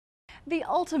The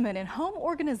ultimate in home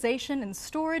organization and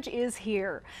storage is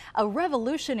here. A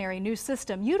revolutionary new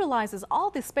system utilizes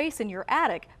all the space in your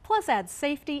attic, plus adds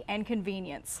safety and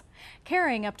convenience.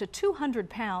 Carrying up to 200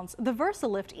 pounds, the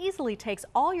VersaLift easily takes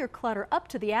all your clutter up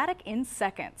to the attic in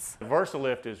seconds. The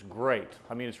VersaLift is great.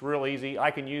 I mean, it's real easy.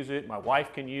 I can use it, my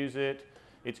wife can use it.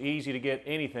 It's easy to get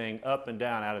anything up and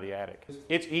down out of the attic.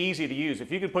 It's easy to use.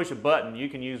 If you can push a button, you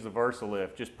can use the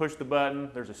VersaLift. Just push the button,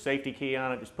 there's a safety key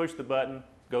on it, just push the button,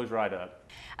 goes right up.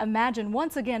 Imagine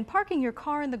once again parking your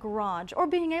car in the garage or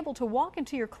being able to walk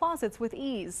into your closets with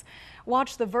ease.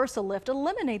 Watch the VersaLift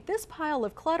eliminate this pile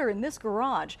of clutter in this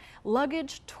garage.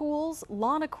 Luggage, tools,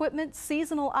 lawn equipment,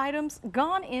 seasonal items,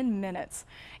 gone in minutes.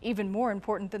 Even more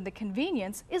important than the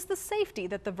convenience is the safety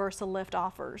that the VersaLift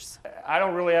offers. I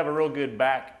don't really have a real good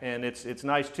back, and it's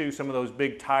nice too, some of those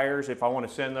big tires, if I want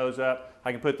to send those up,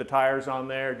 I can put the tires on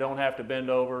there, don't have to bend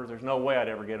over. There's no way I'd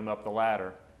ever get them up the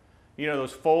ladder. You know,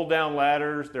 those fold down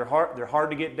ladders, they're hard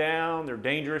to get down, they're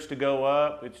dangerous to go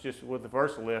up. It's just with the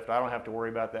VersaLift, I don't have to worry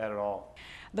about that at all.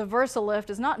 The VersaLift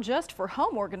is not just for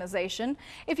home organization.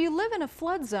 If you live in a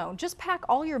flood zone, just pack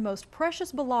all your most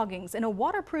precious belongings in a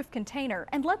waterproof container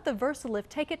and let the VersaLift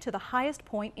take it to the highest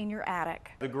point in your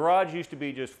attic. The garage used to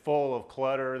be just full of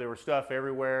clutter. There was stuff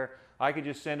everywhere. I could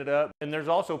just send it up. And there's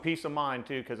also peace of mind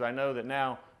too, because I know that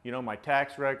now, you know, my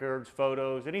tax records,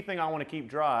 photos, anything I want to keep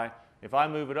dry, if I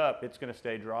move it up, it's going to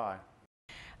stay dry.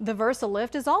 The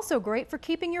VersaLift is also great for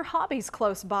keeping your hobbies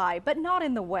close by, but not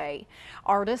in the way.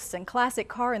 Artists and classic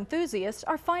car enthusiasts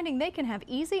are finding they can have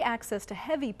easy access to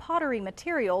heavy pottery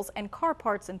materials and car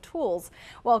parts and tools,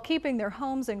 while keeping their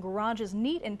homes and garages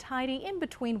neat and tidy in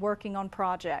between working on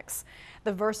projects.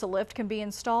 The VersaLift can be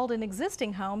installed in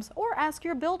existing homes or ask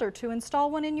your builder to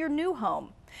install one in your new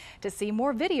home. To see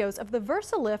more videos of the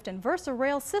VersaLift and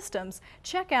VersaRail systems,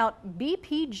 check out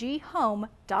bpghome.com.